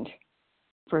sufficient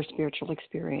for a spiritual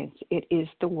experience. It is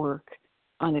the work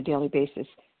on a daily basis.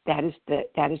 That is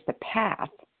the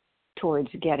path towards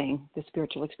getting the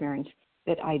spiritual experience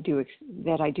that I do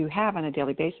have on a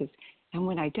daily basis. And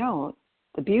when I don't,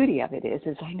 the beauty of it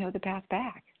is I know the path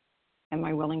back. Am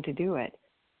I willing to do it?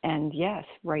 And yes,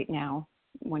 right now,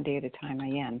 one day at a time, I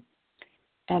am.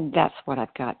 And that's what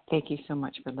I've got. Thank you so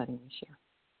much for letting me share.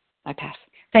 I pass.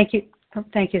 Thank you.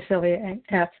 Thank you, Sylvia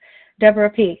F. Deborah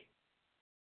P.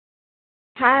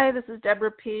 Hi, this is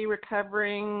Deborah P.,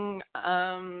 recovering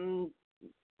overeater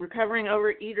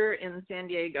in San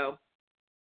Diego.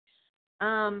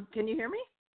 Can you hear me?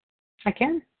 I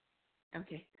can.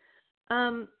 Okay.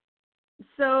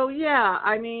 So yeah,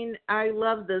 I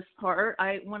love this part.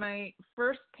 When I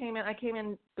first came in, I came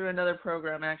in through another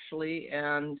program actually,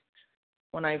 and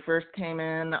when I first came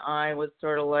in, I was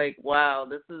sort of like, wow,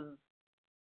 this is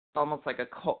almost like a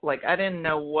cult. Like, I didn't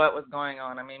know what was going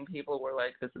on. People were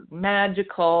like, this is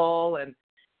magical, and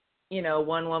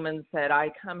one woman said,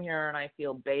 I come here and I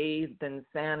feel bathed in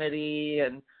sanity,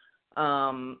 and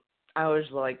I was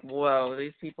like, whoa,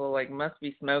 these people must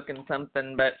be smoking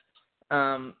something, but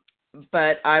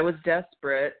I was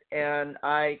desperate, and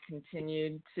I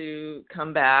continued to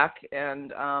come back,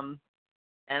 and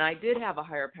I did have a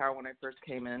higher power when I first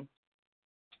came in.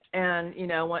 And,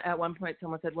 at one point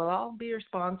someone said, well, I'll be your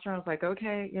sponsor. I was like,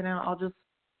 okay,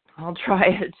 I'll try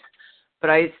it. But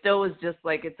I still was just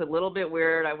like, it's a little bit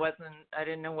weird. I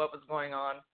didn't know what was going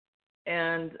on.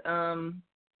 And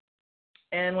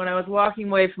when I was walking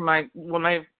away from when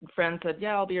my friend said,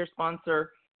 yeah, I'll be your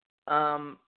sponsor,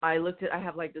 I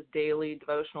have this daily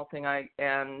devotional thing,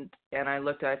 and I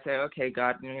looked at it, I said, okay,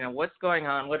 God, what's going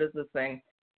on? What is this thing?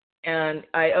 And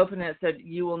I opened it and said,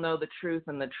 you will know the truth,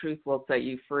 and the truth will set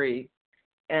you free.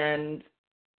 And,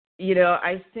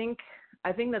 I think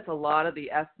that's a lot of the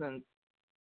essence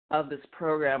of this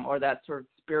program, or that sort of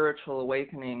spiritual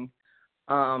awakening.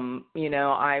 I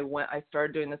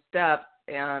started doing the steps,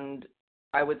 and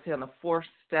I would say on the fourth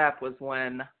step was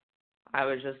when I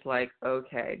was just like,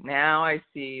 okay, now I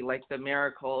see the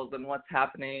miracles and what's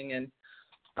happening.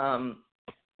 And,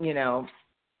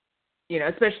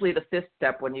 especially the fifth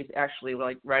step when you actually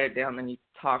like write it down and you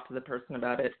talk to the person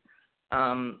about it,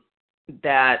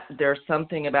 that there's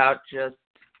something about just,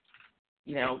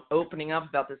 opening up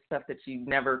about the stuff that you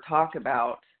never talk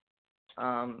about.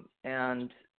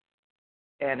 And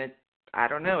it, I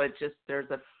don't know, it just, there's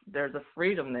a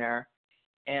freedom there.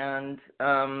 And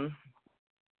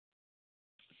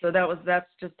so that's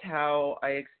just how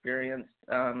I experienced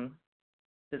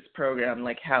this program,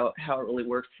 like how it really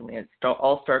works for me. It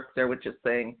all starts there with just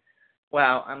saying,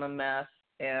 wow, I'm a mess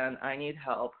and I need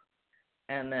help.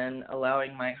 And then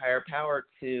allowing my higher power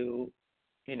to,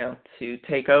 to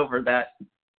take over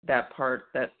that part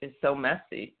that is so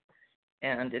messy.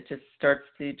 And it just starts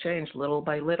to change little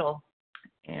by little.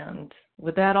 And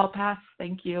with that, I'll pass.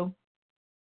 Thank you.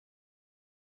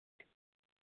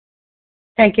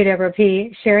 Thank you, Deborah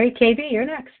P. Sherry KB, you're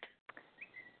next.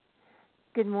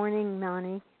 Good morning,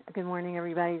 Melanie. Good morning,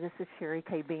 everybody. This is Sherry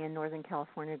KB in Northern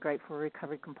California, grateful,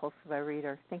 recovered, compulsive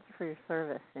overeater. Thank you for your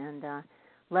service, and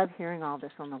love hearing all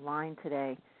this on the line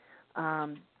today.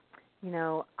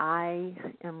 I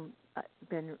am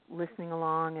been listening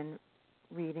along and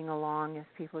reading along as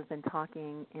people have been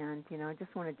talking, and, I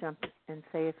just want to jump and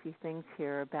say a few things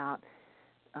here about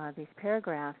these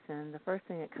paragraphs. And the first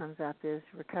thing that comes up is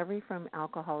recovery from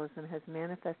alcoholism has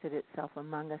manifested itself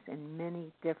among us in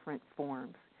many different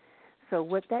forms. So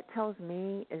what that tells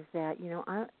me is that,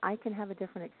 I can have a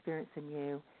different experience than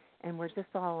you, and we're just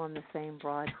all on the same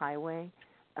broad highway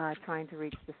trying to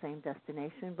reach the same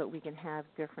destination, but we can have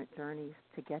different journeys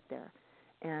to get there.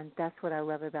 And that's what I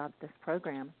love about this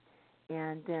program.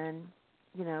 And then,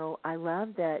 I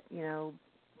love that,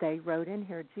 they wrote in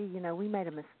here, gee, we made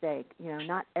a mistake.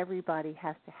 Not everybody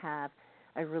has to have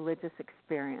a religious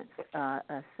experience,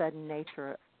 a sudden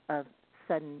nature of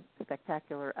sudden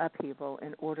spectacular upheaval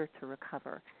in order to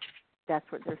recover. That's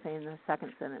what they're saying in the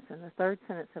second sentence. And the third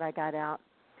sentence that I got out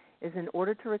is, in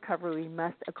order to recover, we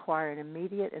must acquire an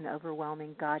immediate and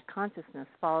overwhelming God consciousness,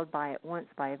 followed at once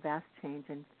by a vast change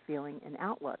in feeling and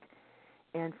outlook.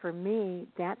 And for me,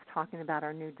 that's talking about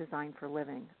our new design for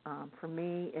living. For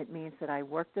me, it means that I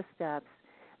work the steps,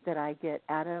 that I get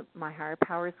out of my higher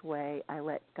power's way. I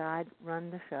let God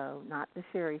run the show, not the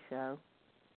Sherry show,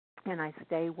 and I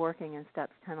stay working in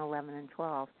steps 10, 11, and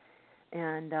 12.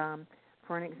 And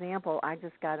for an example, I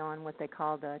just got on what they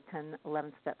call the 10,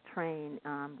 11-step train,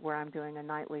 where I'm doing a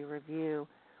nightly review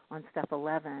on step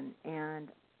 11. And,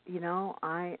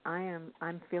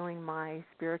 I'm feeling my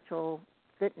spiritual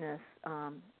fitness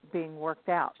being worked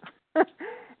out.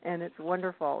 And it's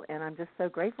wonderful, and I'm just so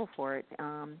grateful for it.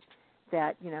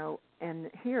 That,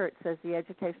 and here it says the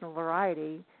educational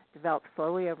variety develops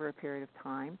slowly over a period of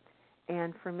time.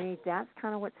 And for me, that's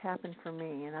kind of what's happened for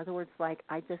me. In other words, like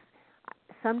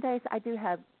some days I do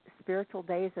have spiritual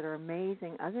days that are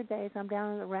amazing. Other days I'm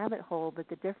down in the rabbit hole. But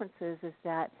the difference is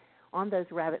that on those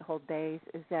rabbit hole days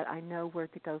is that I know where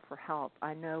to go for help.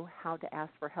 I know how to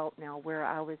ask for help now, where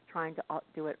I was trying to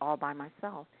do it all by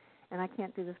myself. And I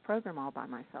can't do this program all by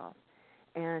myself.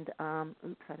 And,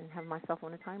 oops, I didn't have myself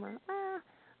on a timer.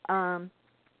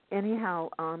 Anyhow,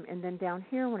 and then down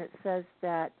here when it says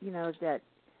that,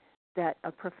 that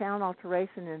a profound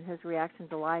alteration in his reaction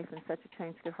to life and such a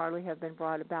change could hardly have been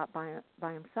brought about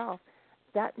by himself,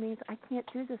 that means I can't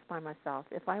do this by myself.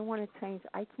 If I want to change,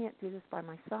 I can't do this by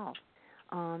myself.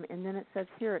 And then it says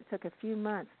here, it took a few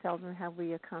months, seldom have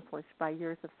we accomplished by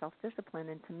years of self-discipline.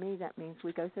 And to me, that means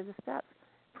we go through the steps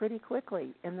pretty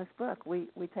quickly in this book. We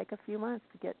take a few months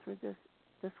to get through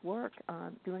this work,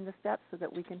 doing the steps so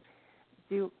that we can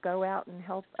go out and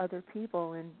help other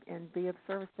people and be of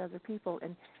service to other people.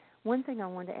 And one thing I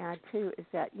wanted to add, too, is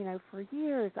that, for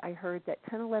years I heard that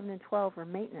 10, 11, and 12 were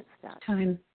maintenance steps.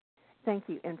 Time. Thank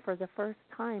you. And for the first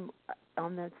time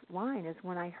on this line is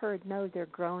when I heard, no, they're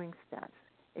growing steps.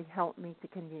 It helped me to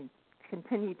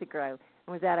continue to grow.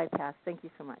 And with that, I pass. Thank you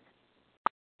so much.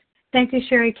 Thank you,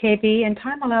 Sherry KB. And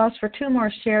time allows for two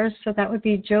more shares, so that would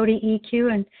be Jody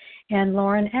EQ and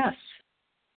Lauren S.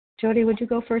 Jody, would you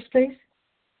go first, please?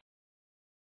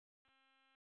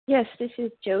 Yes, this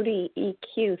is Jody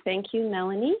EQ. Thank you,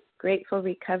 Melanie. Grateful,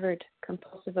 recovered,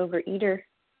 compulsive overeater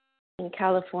in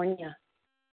California.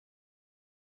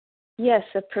 Yes,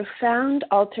 a profound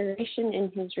alteration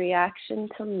in his reaction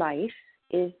to life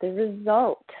is the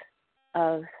result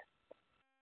of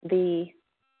the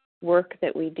work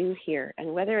that we do here.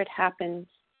 And whether it happens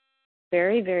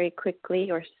very, very quickly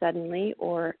or suddenly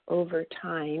or over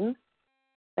time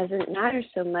doesn't matter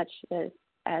so much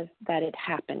as that it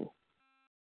happened.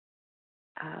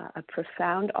 A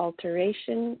profound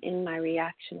alteration in my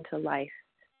reaction to life.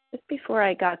 Just before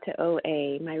I got to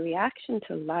OA, my reaction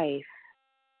to life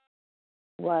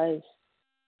was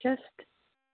just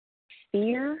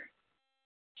fear,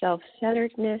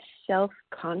 self-centeredness,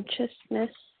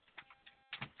 self-consciousness,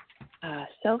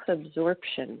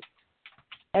 self-absorption.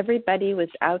 Everybody was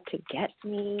out to get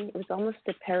me. It was almost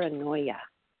a paranoia.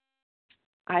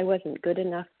 I wasn't good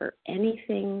enough for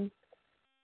anything.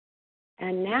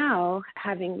 And now,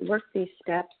 having worked these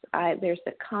steps, there's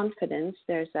a confidence,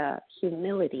 there's a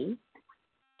humility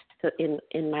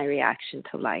in my reaction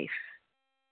to life.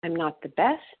 I'm not the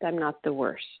best, I'm not the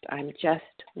worst. I'm just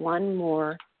one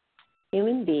more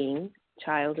human being,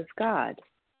 child of God,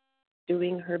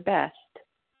 doing her best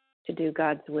to do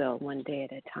God's will one day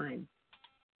at a time.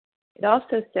 It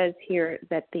also says here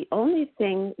that the only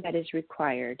thing that is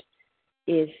required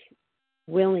is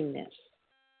willingness,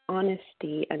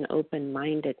 honesty, and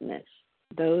open-mindedness.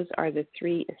 Those are the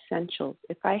three essentials.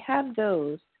 If I have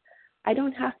those, I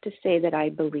don't have to say that I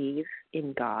believe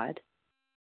in God.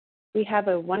 We have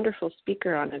a wonderful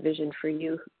speaker on A Vision for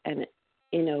You and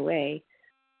in OA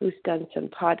who's done some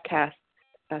podcasts,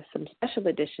 some special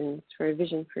editions for A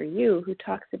Vision for You, who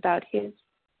talks about his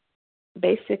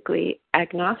basically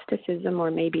agnosticism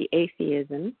or maybe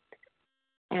atheism,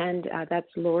 and that's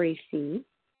Lori C.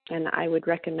 And I would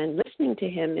recommend listening to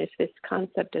him if this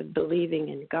concept of believing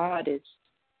in God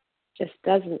just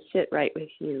doesn't sit right with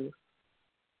you.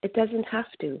 It doesn't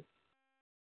have to.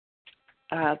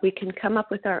 We can come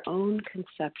up with our own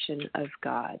conception of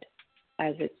God,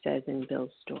 as it says in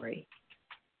Bill's story.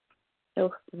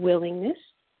 So willingness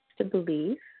to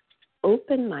believe,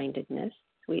 open-mindedness,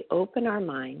 we open our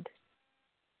mind,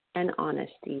 and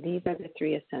honesty. These are the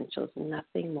three essentials.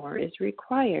 Nothing more is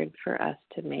required for us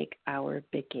to make our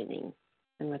beginning.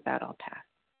 And with that, I'll pass.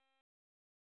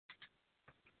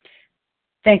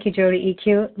 Thank you, Jody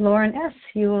EQ. Lauren S.,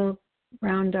 you will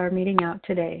round our meeting out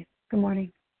today. Good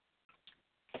morning.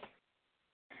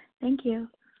 Thank you.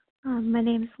 My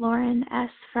name is Lauren S.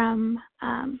 from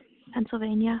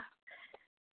Pennsylvania.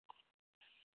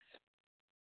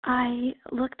 I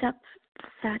looked up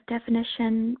that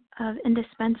definition of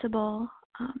indispensable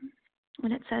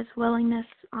when it says willingness,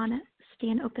 honesty,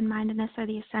 and open-mindedness are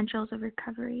the essentials of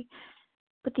recovery,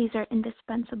 but these are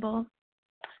indispensable,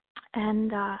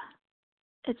 and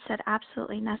it said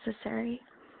absolutely necessary.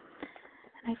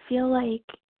 And I feel like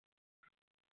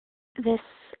this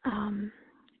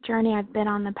journey I've been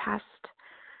on the past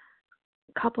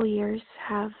couple years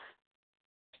have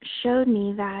showed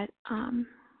me that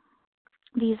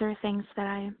these are things that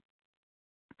I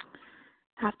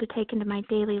have to take into my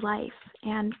daily life.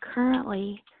 And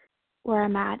currently where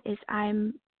I'm at is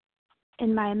I'm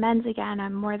in my amends again.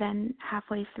 I'm more than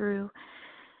halfway through.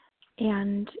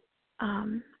 And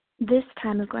this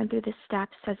time of going through the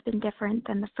steps has been different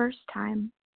than the first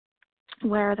time,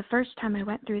 where the first time I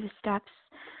went through the steps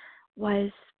was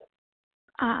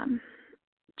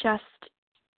just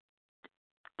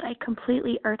like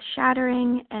completely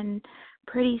earth-shattering and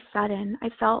pretty sudden. I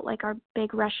felt like our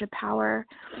big rush of power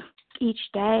each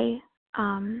day,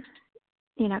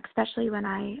 especially when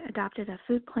I adopted a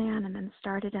food plan and then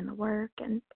started in the work.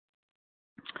 And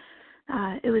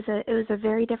it was a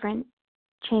very different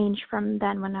change from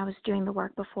then when I was doing the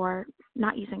work before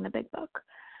not using the big book.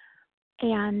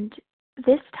 And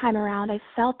this time around, I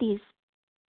felt these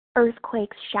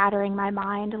earthquakes shattering my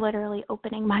mind, literally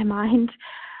opening my mind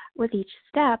with each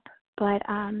step. But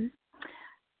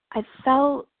I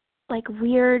felt like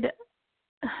weird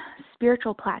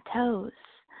spiritual plateaus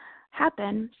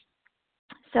happen.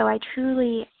 So I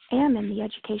truly am in the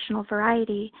educational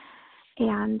variety.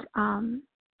 And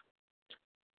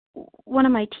one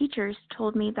of my teachers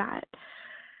told me that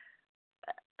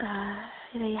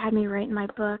they had me write in my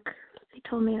book. They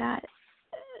told me that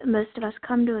most of us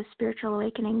come to a spiritual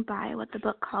awakening by what the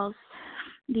book calls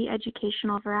the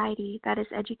educational variety. That is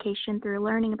education through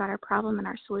learning about our problem and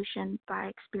our solution by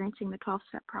experiencing the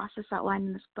 12-step process outlined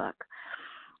in this book.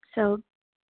 So,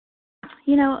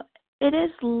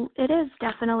 it is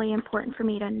definitely important for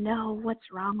me to know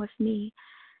what's wrong with me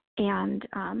and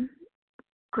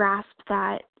grasp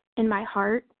that in my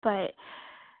heart. But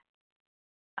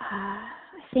I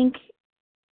think,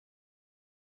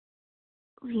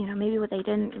 maybe what they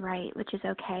didn't write, which is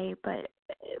okay, but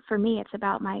for me, it's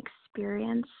about my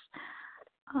experience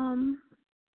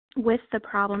with the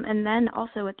problem and then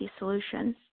also with the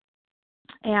solution.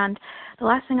 And the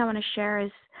last thing I want to share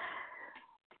is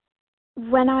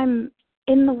when I'm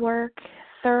in the work,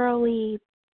 thoroughly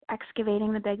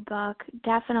excavating the big book,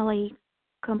 definitely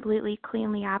completely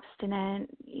cleanly abstinent,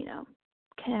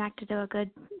 connected to a good,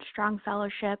 strong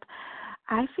fellowship,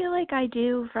 I feel like I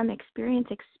do from experience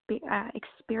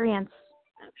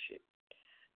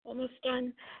almost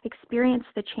done. Experience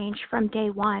the change from day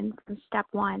one, from step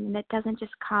one, and it doesn't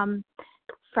just come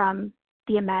from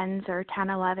the amends or 10,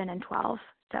 11, and 12.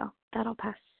 So that'll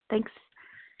pass. Thanks.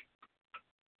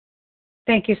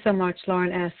 Thank you so much,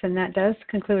 Lauren S. And that does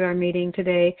conclude our meeting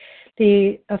today.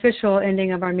 The official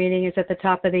ending of our meeting is at the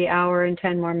top of the hour and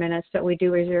 10 more minutes, but we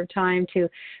do reserve time to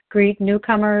greet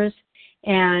newcomers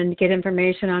and get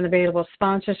information on available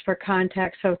sponsors for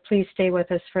contact, so please stay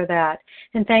with us for that.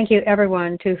 And thank you,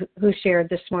 everyone, who shared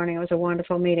this morning. It was a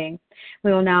wonderful meeting.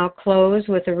 We will now close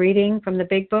with a reading from the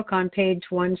Big Book on page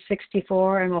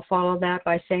 164, and we'll follow that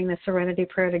by saying the Serenity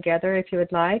Prayer together, if you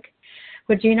would like.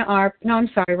 Would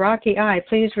Rocky I.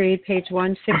 please read page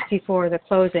 164, the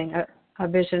closing, a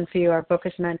vision for you. Our book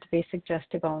is meant to be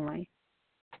suggestive only.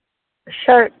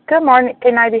 Sure. Good morning.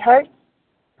 Can I be heard?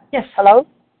 Yes. Hello?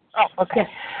 Oh, okay.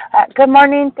 Yes. Good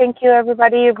morning. Thank you,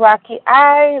 everybody. Rocky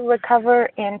I. recover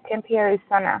in Tempe,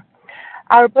 Arizona.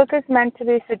 Our book is meant to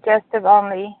be suggestive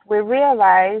only. We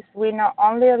realize we know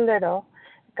only a little.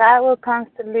 God will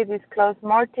constantly disclose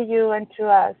more to you and to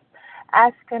us.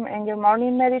 Ask Him in your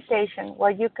morning meditation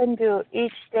what you can do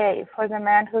each day for the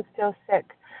man who's still sick.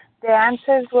 The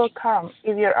answers will come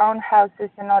if your own house is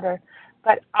in order.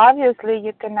 But obviously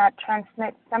you cannot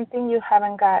transmit something you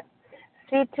haven't got.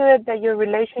 See to it that your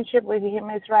relationship with Him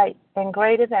is right, and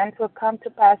great events will come to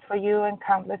pass for you and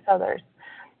countless others.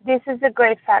 This is a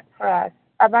great fact for us.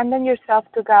 Abandon yourself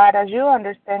to God as you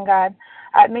understand God.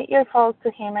 Admit your faults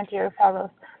to Him and to your fellows.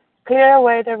 Clear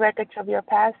away the wreckage of your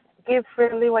past. Give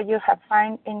freely what you have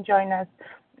found and join us.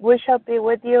 We shall be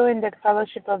with you in the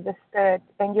fellowship of the Spirit,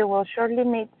 and you will surely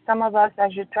meet some of us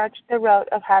as you trudge the road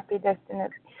of happy destiny.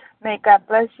 May God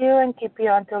bless you and keep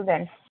you until then.